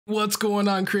What's going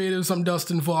on, creatives? I'm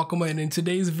Dustin Volkema, and in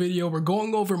today's video we're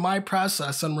going over my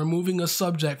process on removing a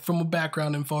subject from a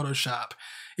background in Photoshop.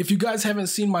 If you guys haven't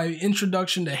seen my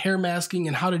introduction to hair masking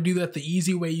and how to do that the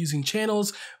easy way using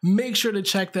channels, make sure to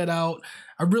check that out.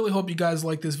 I really hope you guys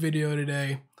like this video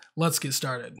today. Let's get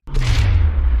started.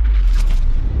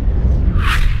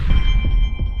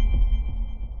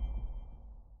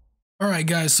 Alright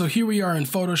guys, so here we are in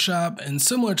Photoshop, and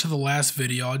similar to the last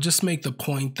video, I'll just make the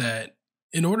point that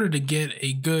in order to get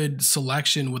a good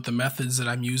selection with the methods that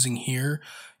I'm using here,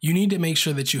 you need to make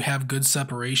sure that you have good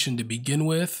separation to begin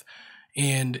with.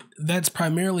 And that's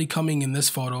primarily coming in this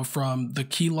photo from the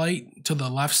key light to the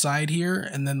left side here,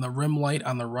 and then the rim light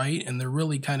on the right, and they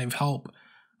really kind of help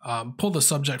pull the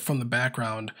subject from the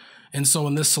background. And so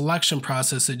in this selection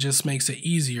process, it just makes it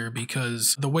easier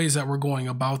because the ways that we're going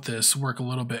about this work a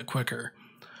little bit quicker.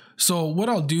 So what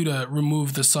I'll do to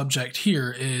remove the subject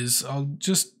here is I'll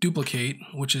just duplicate,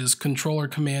 which is Control or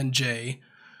Command J,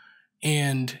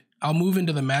 and I'll move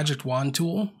into the Magic Wand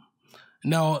tool.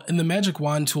 Now in the Magic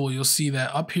Wand tool, you'll see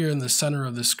that up here in the center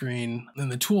of the screen, in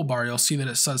the toolbar, you'll see that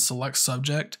it says Select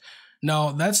Subject.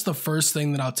 Now that's the first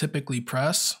thing that I'll typically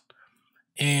press,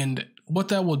 and what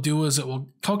that will do is it will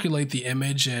calculate the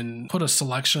image and put a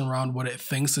selection around what it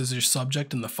thinks is your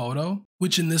subject in the photo,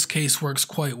 which in this case works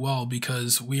quite well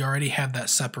because we already have that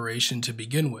separation to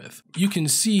begin with. You can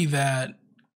see that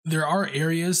there are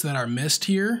areas that are missed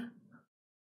here.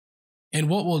 And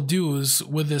what we'll do is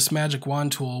with this Magic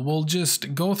Wand tool, we'll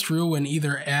just go through and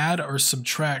either add or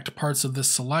subtract parts of this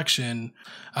selection.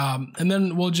 And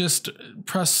then we'll just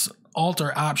press Alt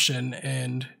or Option,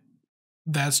 and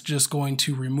that's just going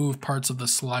to remove parts of the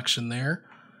selection there.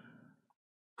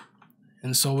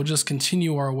 And so we'll just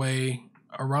continue our way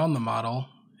around the model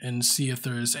and see if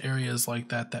there's areas like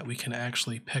that that we can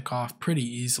actually pick off pretty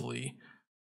easily.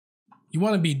 You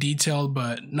want to be detailed,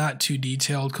 but not too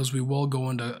detailed, because we will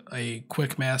go into a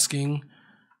quick masking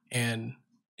and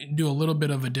do a little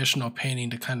bit of additional painting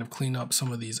to kind of clean up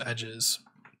some of these edges.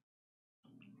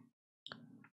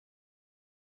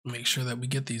 Make sure that we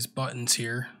get these buttons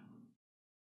here.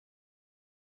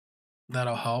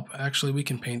 That'll help. Actually, we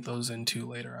can paint those in too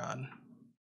later on.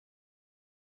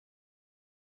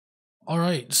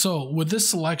 Alright, so with this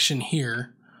selection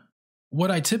here,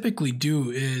 what I typically do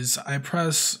is I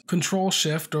press Control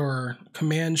Shift or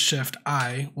Command Shift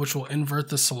I, which will invert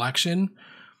the selection,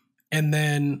 and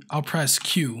then I'll press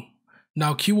Q.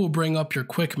 Now Q will bring up your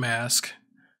quick mask,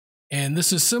 and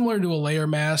this is similar to a layer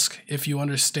mask if you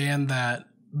understand that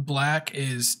black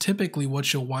is typically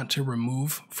what you'll want to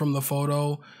remove from the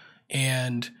photo,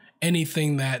 and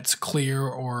anything that's clear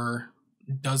or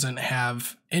doesn't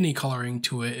have any coloring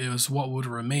to it is what would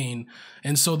remain.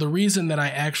 And so the reason that I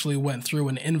actually went through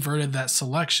and inverted that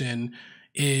selection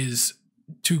is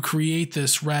to create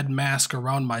this red mask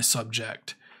around my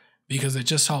subject, because it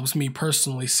just helps me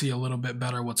personally see a little bit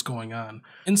better what's going on.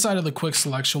 Inside of the quick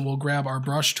selection, we'll grab our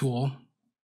brush tool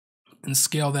and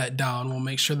scale that down. We'll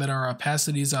make sure that our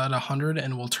opacity is at 100,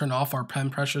 and we'll turn off our pen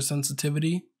pressure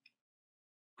sensitivity.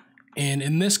 And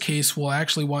in this case, we'll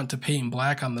actually want to paint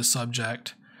black on the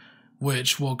subject,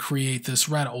 which will create this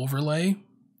red overlay.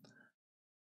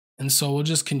 And so we'll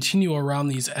just continue around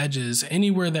these edges,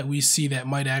 anywhere that we see that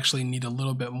might actually need a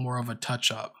little bit more of a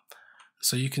touch up.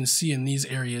 So you can see in these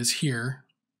areas here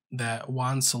that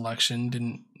wand selection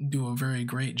didn't do a very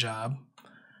great job.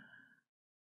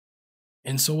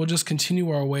 And so we'll just continue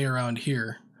our way around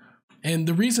here. And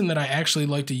the reason that I actually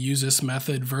like to use this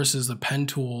method versus the pen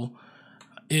tool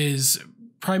is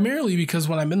primarily because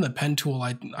when I'm in the pen tool,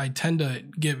 I tend to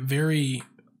get very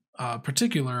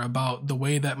particular about the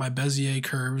way that my Bezier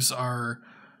curves are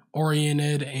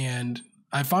oriented, and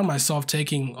I found myself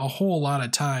taking a whole lot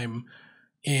of time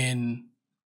in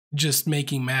just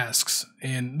making masks,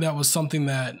 and that was something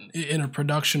that in a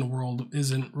production world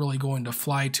isn't really going to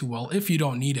fly too well if you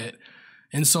don't need it.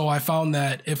 And so I found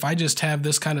that if I just have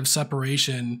this kind of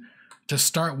separation to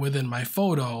start with in my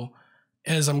photo,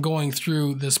 as I'm going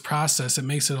through this process, it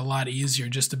makes it a lot easier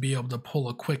just to be able to pull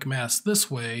a quick mask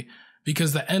this way,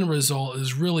 because the end result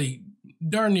is really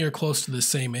darn near close to the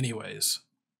same anyways.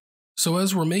 So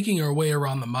as we're making our way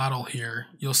around the model here,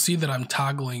 you'll see that I'm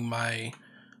toggling my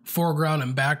foreground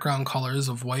and background colors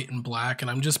of white and black, and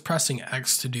I'm just pressing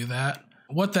X to do that.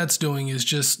 What that's doing is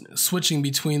just switching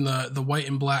between the white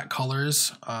and black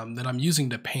colors that I'm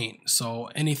using to paint. So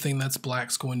anything that's black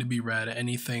is going to be red,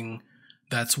 anything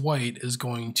that's white is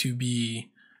going to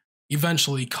be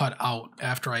eventually cut out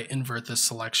after I invert this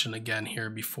selection again here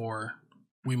before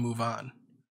we move on.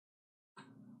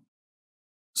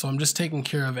 So I'm just taking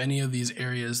care of any of these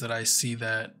areas that I see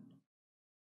that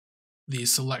the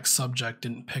select subject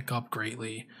didn't pick up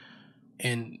greatly.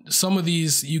 And some of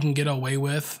these you can get away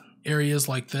with. Areas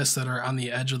like this that are on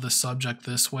the edge of the subject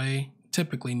this way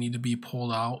typically need to be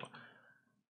pulled out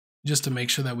just to make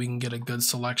sure that we can get a good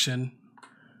selection,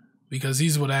 because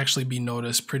these would actually be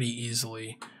noticed pretty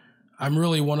easily. I'm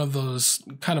really one of those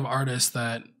kind of artists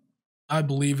that I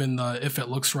believe in the if it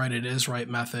looks right, it is right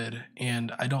method,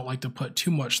 and I don't like to put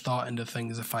too much thought into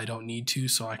things if I don't need to,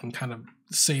 so I can kind of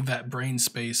save that brain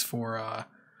space for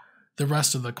the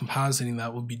rest of the compositing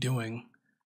that we'll be doing.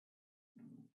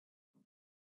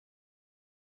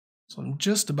 So I'm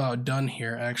just about done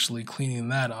here actually cleaning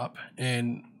that up,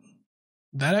 and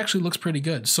that actually looks pretty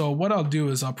good. So what I'll do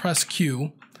is I'll press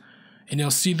Q, and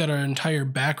you'll see that our entire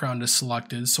background is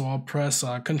selected. So I'll press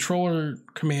Controller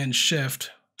Command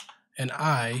Shift and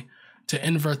I to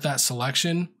invert that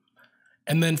selection.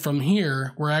 And then from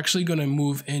here, we're actually going to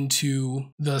move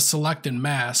into the select and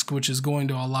mask, which is going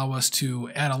to allow us to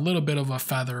add a little bit of a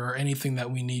feather or anything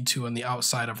that we need to on the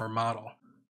outside of our model.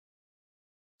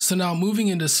 So now moving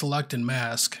into select and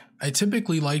mask, I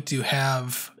typically like to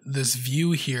have this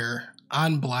view here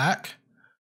on black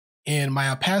and my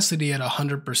opacity at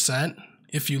 100%.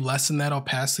 If you lessen that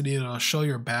opacity, it'll show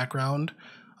your background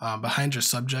behind your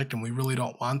subject, and we really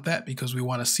don't want that because we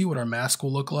want to see what our mask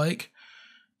will look like.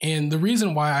 And the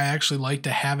reason why I actually like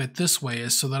to have it this way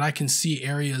is so that I can see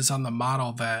areas on the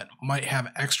model that might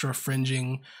have extra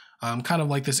fringing, kind of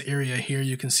like this area here.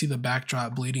 You can see the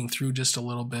backdrop bleeding through just a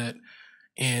little bit,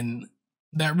 and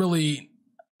that really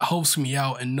helps me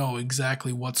out and know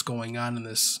exactly what's going on in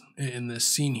this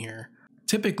scene here.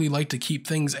 Typically like to keep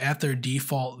things at their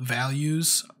default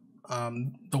values.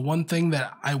 The one thing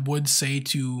that I would say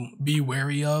to be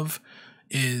wary of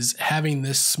is having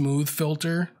this smooth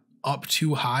filter up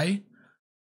too high.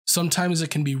 Sometimes it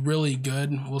can be really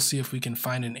good. We'll see if we can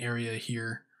find an area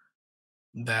here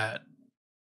that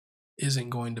isn't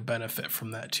going to benefit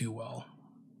from that too well.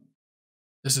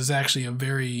 This is actually a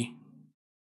very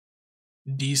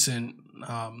decent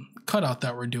cutout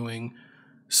that we're doing.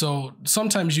 So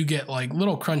sometimes you get like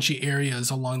little crunchy areas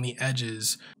along the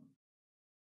edges.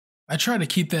 I try to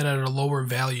keep that at a lower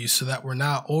value so that we're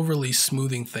not overly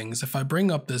smoothing things. If I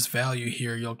bring up this value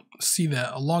here, you'll see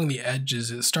that along the edges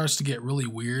it starts to get really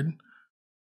weird,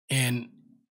 and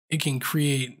it can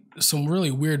create some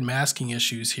really weird masking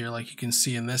issues here, like you can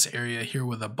see in this area here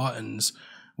with the buttons,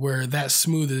 where that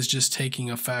smooth is just taking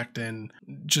effect and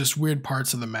just weird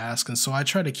parts of the mask. And so I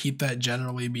try to keep that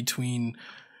generally between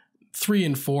 3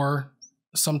 and 4,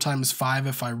 sometimes 5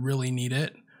 if I really need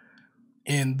it.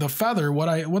 And the feather,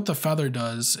 what the feather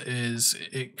does is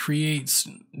it creates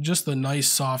just a nice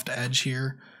soft edge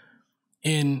here.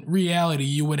 In reality,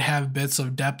 you would have bits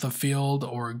of depth of field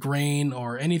or grain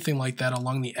or anything like that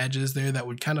along the edges there that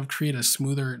would kind of create a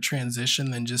smoother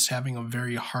transition than just having a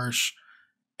very harsh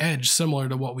edge similar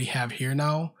to what we have here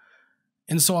now.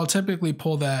 And so I'll typically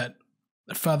pull that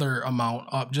feather amount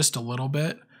up just a little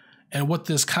bit. And what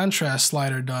this contrast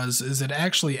slider does is it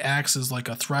actually acts as like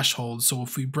a threshold. So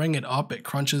if we bring it up, it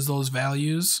crunches those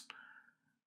values.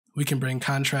 We can bring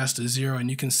contrast to 0, and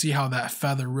you can see how that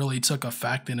feather really took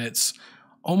effect, and it's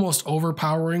almost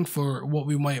overpowering for what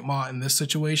we might want in this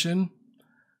situation.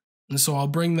 And so I'll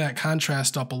bring that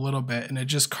contrast up a little bit, and it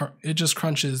just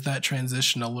crunches that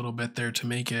transition a little bit there to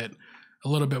make it a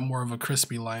little bit more of a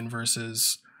crispy line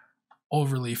versus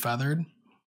overly feathered.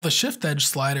 The shift edge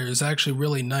slider is actually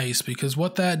really nice because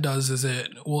what that does is it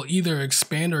will either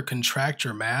expand or contract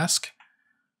your mask.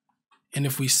 And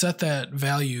if we set that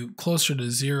value closer to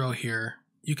 0 here,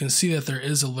 you can see that there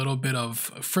is a little bit of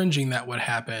fringing that would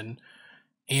happen.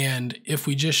 And if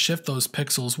we just shift those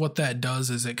pixels, what that does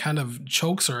is it kind of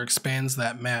chokes or expands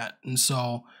that matte. And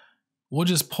so we'll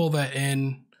just pull that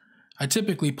in. I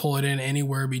typically pull it in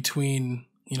anywhere between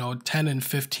 10 and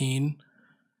 15,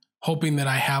 hoping that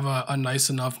I have a nice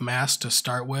enough mask to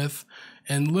start with.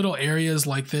 And little areas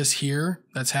like this here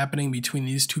that's happening between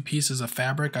these two pieces of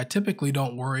fabric, I typically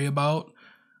don't worry about.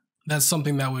 That's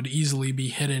something that would easily be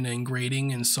hidden in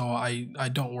grading, and so I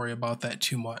don't worry about that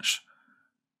too much.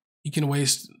 You can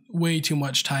waste way too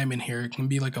much time in here. It can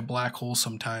be like a black hole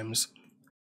sometimes.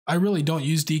 I really don't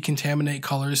use decontaminate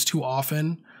colors too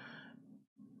often.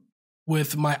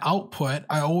 With my output,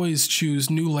 I always choose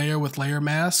new layer with layer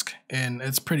mask, and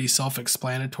it's pretty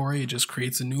self-explanatory. It just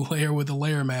creates a new layer with a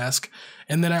layer mask.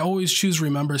 And then I always choose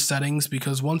remember settings,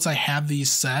 because once I have these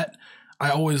set,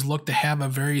 I always look to have a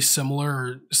very similar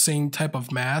or same type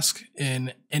of mask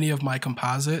in any of my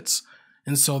composites.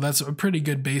 And so that's a pretty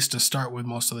good base to start with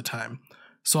most of the time.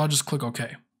 So I'll just click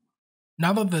OK.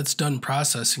 Now that that's done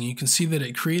processing, you can see that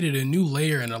it created a new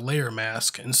layer and a layer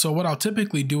mask. And so what I'll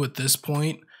typically do at this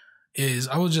point is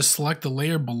I will just select the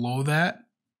layer below that,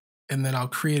 and then I'll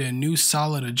create a new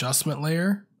solid adjustment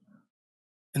layer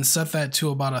and set that to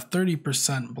about a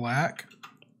 30% black.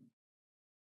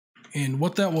 And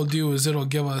what that will do is it'll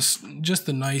give us just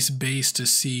a nice base to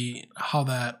see how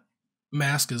that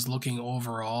mask is looking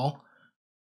overall.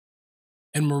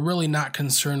 And we're really not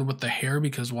concerned with the hair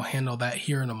because we'll handle that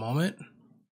here in a moment.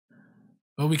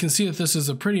 But we can see that this is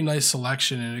a pretty nice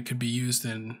selection and it could be used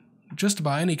in just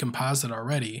about any composite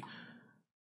already.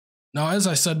 Now, as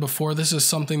I said before, this is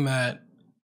something that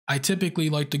I typically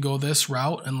like to go this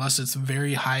route unless it's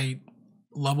very high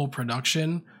level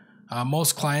production.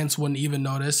 Most clients wouldn't even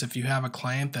notice. If you have a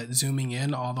client that's zooming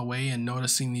in all the way and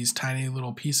noticing these tiny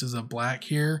little pieces of black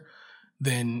here,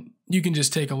 then you can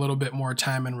just take a little bit more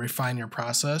time and refine your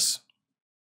process.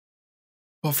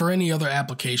 But for any other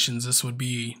applications, this would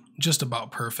be just about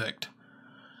perfect.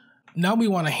 Now we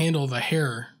want to handle the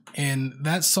hair, and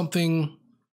that's something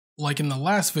like in the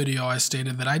last video I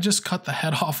stated that I just cut the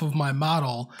head off of my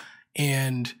model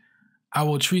and I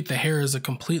will treat the hair as a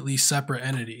completely separate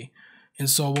entity. And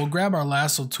so we'll grab our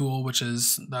lasso tool, which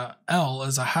is the L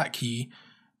as a hotkey,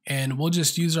 and we'll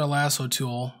just use our lasso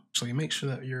tool. Actually, make sure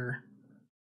that your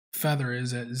feather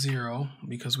is at 0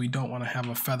 because we don't want to have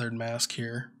a feathered mask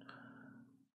here.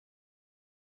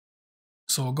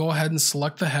 So we'll go ahead and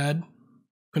select the head,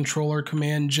 Control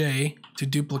Command J to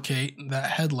duplicate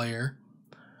that head layer.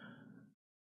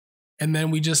 And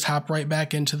then we just hop right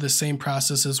back into the same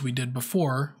process as we did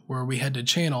before, where we head to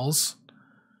channels.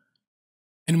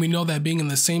 And we know that being in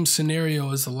the same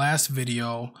scenario as the last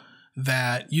video,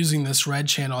 that using this red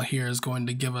channel here is going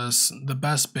to give us the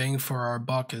best bang for our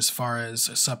buck as far as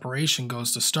separation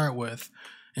goes to start with.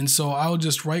 And so I'll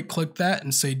just right click that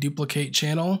and say duplicate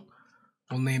channel.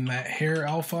 We'll name that hair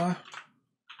alpha.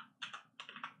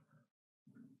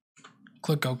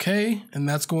 Click OK, and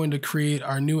that's going to create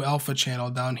our new alpha channel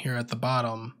down here at the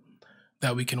bottom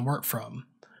that we can work from.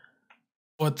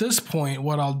 So at this point,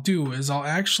 what I'll do is I'll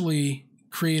actually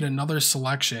create another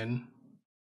selection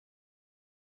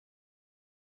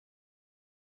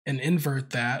and invert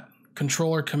that,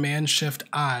 Control Command Shift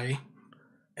I,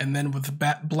 and then with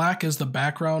black as the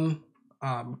background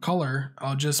color,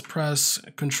 I'll just press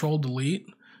Control Delete,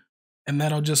 and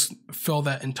that'll just fill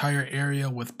that entire area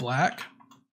with black.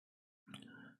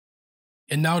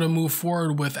 And now to move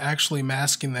forward with actually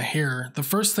masking the hair, the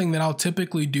first thing that I'll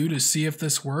typically do to see if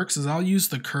this works is I'll use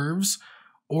the curves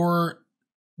or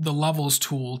the levels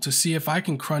tool to see if I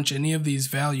can crunch any of these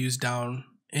values down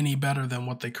any better than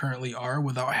what they currently are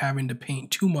without having to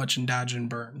paint too much and dodge and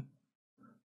burn.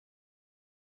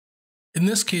 In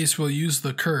this case, we'll use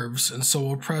the curves, and so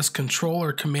we'll press Control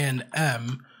or Command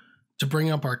M to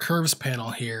bring up our curves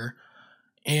panel here.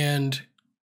 And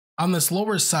on this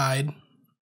lower side,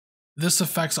 this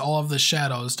affects all of the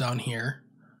shadows down here.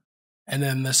 And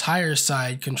then this higher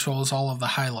side controls all of the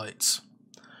highlights.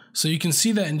 So you can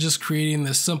see that in just creating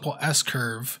this simple S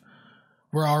curve,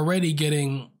 we're already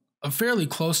getting a fairly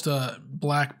close to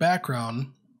black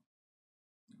background.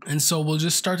 And so we'll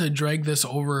just start to drag this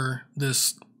over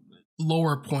this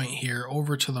lower point here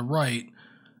over to the right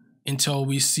until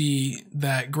we see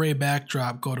that gray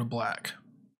backdrop go to black.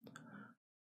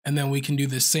 And then we can do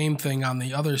the same thing on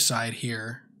the other side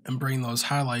here and bring those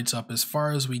highlights up as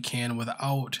far as we can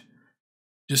without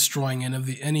destroying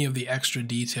any of the extra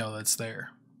detail that's there.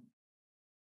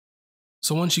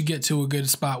 So once you get to a good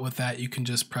spot with that, you can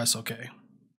just press OK.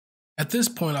 At this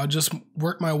point, I'll just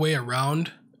work my way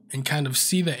around and kind of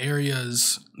see the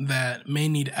areas that may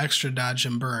need extra dodge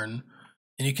and burn.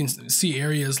 And you can see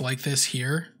areas like this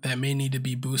here that may need to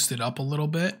be boosted up a little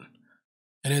bit.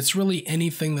 And it's really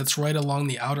anything that's right along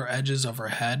the outer edges of our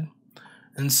head.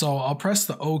 And so I'll press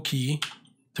the O key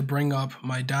to bring up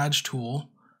my dodge tool,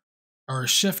 or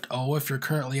Shift O if you're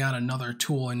currently on another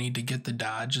tool and need to get the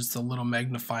dodge. It's the little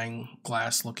magnifying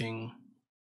glass looking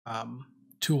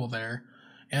tool there.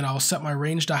 And I'll set my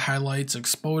range to highlights,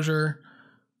 exposure.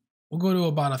 We'll go to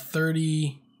about a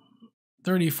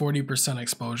 30-40%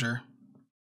 exposure.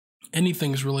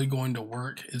 Anything's really going to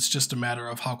work. It's just a matter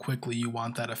of how quickly you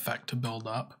want that effect to build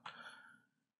up.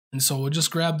 And so we'll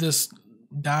just grab this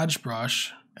dodge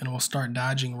brush and we'll start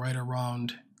dodging right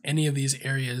around any of these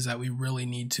areas that we really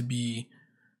need to be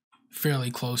fairly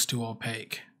close to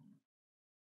opaque.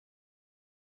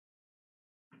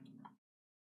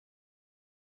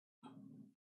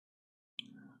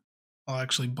 I'll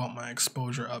actually bump my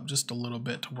exposure up just a little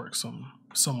bit to work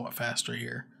somewhat faster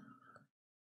here.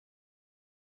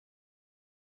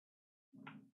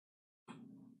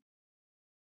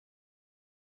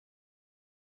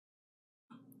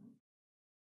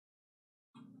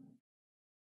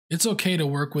 It's okay to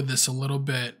work with this a little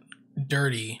bit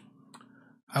dirty.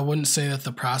 I wouldn't say that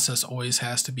the process always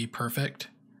has to be perfect.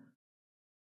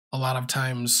 A lot of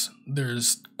times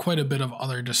there's quite a bit of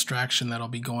other distraction that'll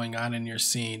be going on in your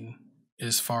scene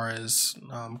as far as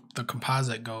the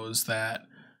composite goes, that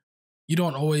you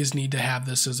don't always need to have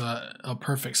this as a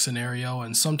perfect scenario,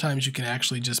 and sometimes you can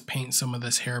actually just paint some of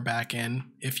this hair back in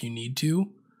if you need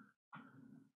to,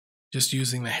 just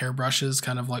using the hairbrushes,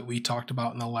 kind of like we talked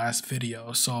about in the last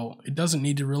video. So it doesn't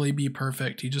need to really be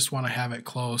perfect, you just want to have it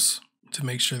close to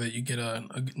make sure that you get a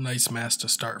nice mask to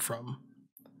start from.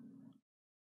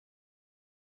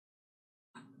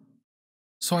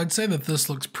 So I'd say that this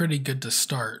looks pretty good to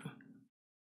start.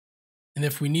 And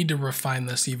if we need to refine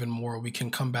this even more, we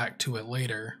can come back to it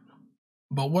later.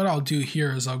 But what I'll do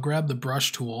here is I'll grab the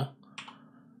brush tool,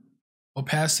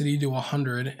 opacity to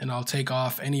 100, and I'll take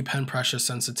off any pen pressure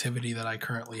sensitivity that I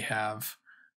currently have.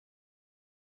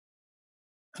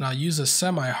 And I'll use a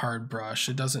semi-hard brush,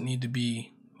 it doesn't need to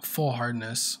be full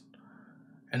hardness.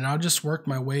 And I'll just work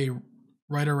my way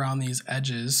right around these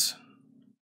edges.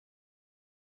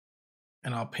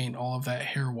 And I'll paint all of that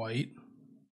hair white.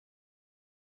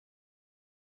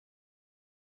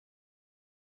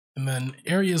 And then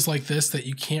areas like this that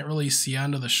you can't really see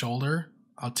onto the shoulder,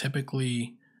 I'll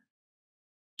typically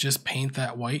just paint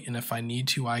that white, and if I need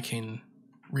to, I can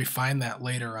refine that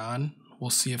later on. We'll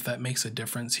see if that makes a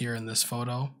difference here in this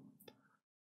photo.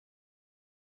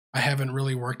 I haven't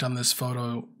really worked on this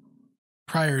photo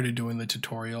prior to doing the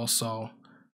tutorial, so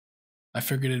I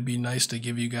figured it'd be nice to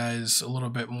give you guys a little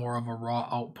bit more of a raw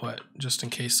output, just in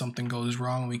case something goes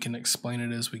wrong, we can explain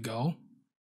it as we go.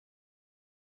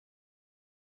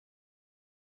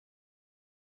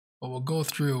 But we'll go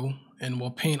through and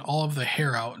we'll paint all of the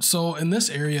hair out. So in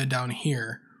this area down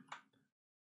here,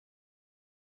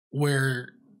 where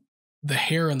the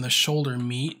hair and the shoulder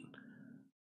meet,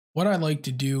 what I like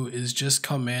to do is just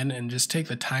come in and just take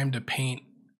the time to paint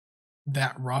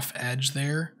that rough edge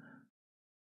there,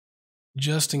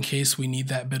 just in case we need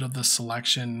that bit of the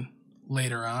selection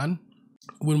later on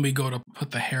when we go to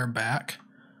put the hair back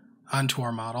onto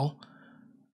our model.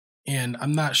 And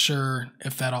I'm not sure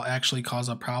if that'll actually cause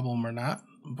a problem or not,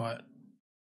 but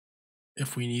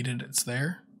if we need it, it's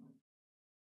there.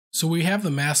 So we have the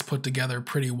mask put together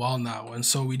pretty well now, and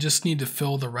so we just need to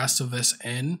fill the rest of this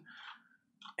in.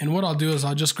 And what I'll do is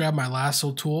I'll just grab my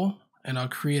lasso tool and I'll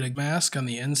create a mask on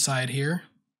the inside here.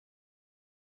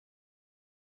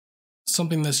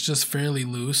 Something that's just fairly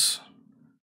loose.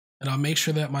 And I'll make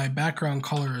sure that my background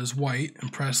color is white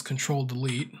and press Control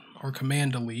Delete or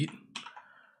Command Delete.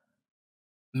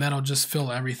 And that'll just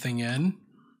fill everything in.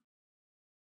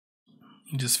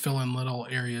 You just fill in little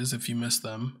areas if you miss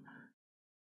them.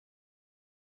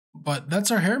 But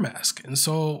that's our hair mask. And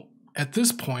so at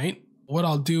this point, what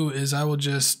I'll do is I will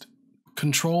just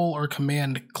Control or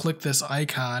Command click this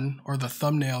icon or the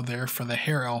thumbnail there for the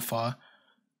hair alpha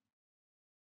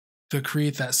to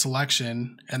create that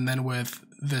selection. And then with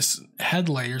this head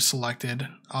layer selected,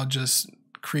 I'll just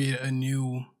create a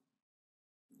new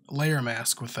layer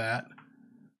mask with that.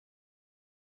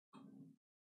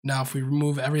 Now if we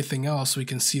remove everything else, we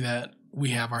can see that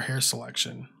we have our hair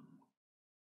selection.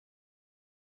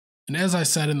 And as I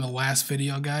said in the last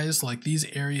video, guys, like these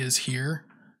areas here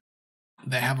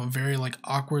that have a very like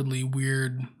awkwardly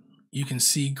weird, you can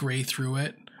see gray through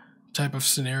it type of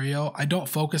scenario, I don't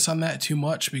focus on that too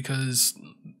much because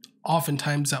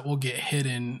oftentimes that will get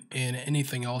hidden in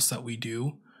anything else that we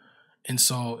do. And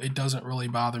so it doesn't really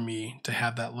bother me to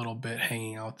have that little bit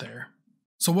hanging out there.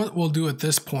 So what we'll do at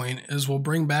this point is we'll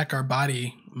bring back our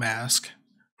body mask,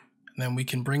 and then we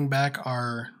can bring back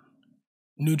our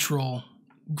neutral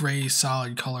gray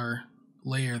solid color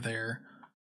layer there.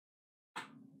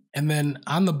 And then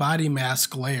on the body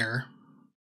mask layer,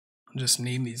 I'll just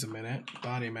name these a minute,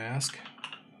 body mask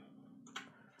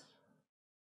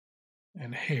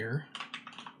and hair.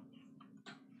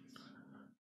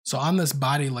 So on this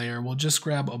body layer, we'll just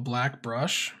grab a black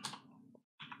brush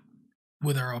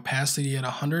with our opacity at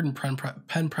 100 and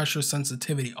pen pressure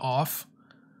sensitivity off,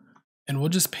 and we'll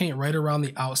just paint right around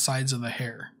the outsides of the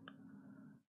hair.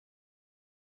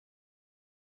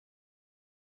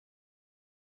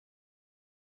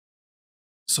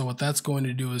 So what that's going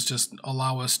to do is just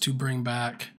allow us to bring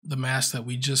back the mask that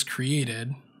we just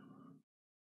created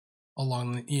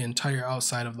along the entire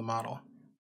outside of the model.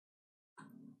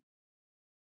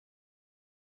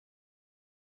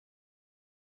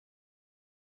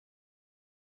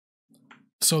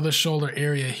 So the shoulder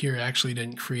area here actually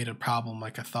didn't create a problem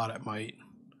like I thought it might.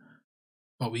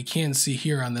 But we can see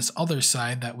here on this other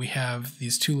side that we have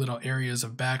these two little areas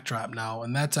of backdrop now,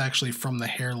 and that's actually from the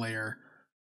hair layer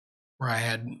where I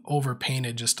had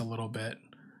overpainted just a little bit.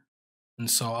 And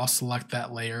so I'll select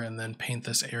that layer and then paint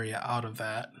this area out of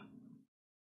that.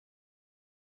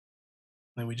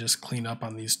 Then we just clean up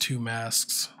on these two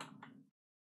masks.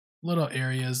 Little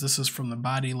areas, this is from the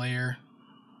body layer.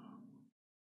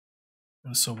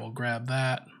 And so we'll grab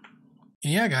that.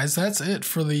 And yeah, guys, that's it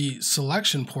for the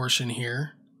selection portion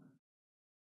here.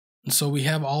 And so we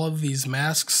have all of these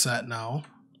masks set now.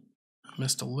 I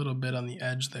missed a little bit on the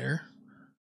edge there.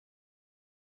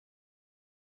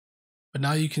 But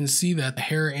now you can see that the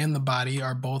hair and the body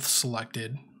are both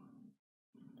selected.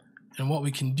 And what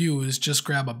we can do is just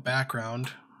grab a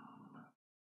background.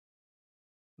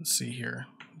 Let's see here.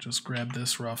 Just grab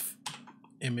this rough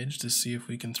image to see if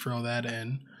we can throw that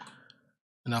in.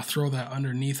 And I'll throw that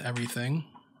underneath everything.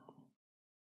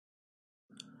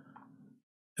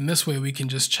 And this way we can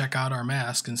just check out our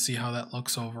mask and see how that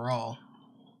looks overall.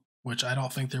 Which I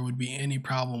don't think there would be any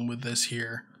problem with this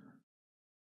here.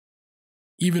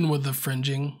 Even with the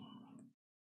fringing,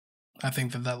 I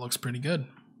think that looks pretty good.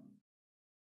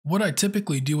 What I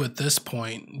typically do at this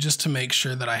point, just to make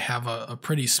sure that I have a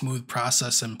pretty smooth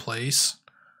process in place,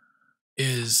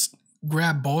 is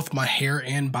grab both my hair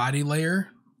and body layer,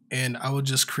 and I will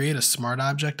just create a smart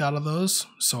object out of those.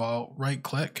 So I'll right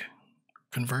click,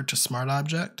 convert to smart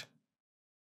object.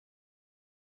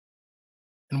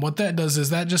 And what that does is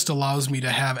that just allows me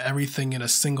to have everything in a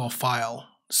single file.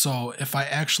 So if I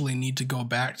actually need to go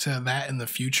back to that in the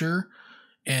future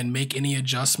and make any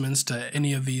adjustments to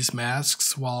any of these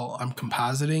masks while I'm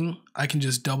compositing, I can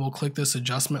just double click this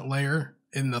adjustment layer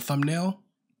in the thumbnail,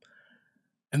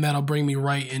 and that'll bring me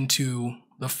right into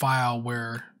the file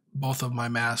where both of my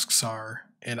masks are,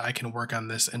 and I can work on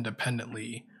this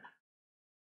independently.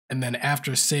 And then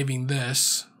after saving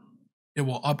this, it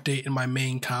will update in my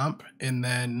main comp and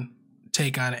then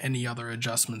take on any other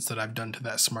adjustments that I've done to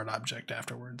that smart object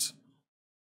afterwards.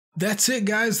 That's it,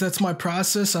 guys. That's my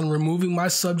process on removing my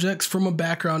subjects from a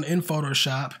background in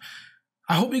Photoshop.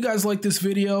 I hope you guys like this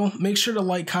video. Make sure to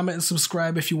like, comment, and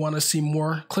subscribe if you want to see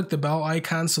more. Click the bell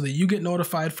icon so that you get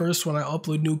notified first when I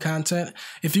upload new content.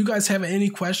 If you guys have any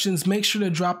questions, make sure to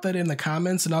drop that in the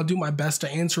comments and I'll do my best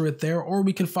to answer it there, or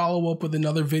we can follow up with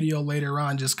another video later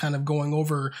on, just kind of going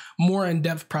over more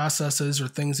in-depth processes or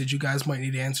things that you guys might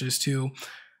need answers to.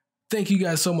 Thank you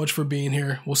guys so much for being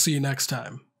here. We'll see you next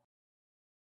time.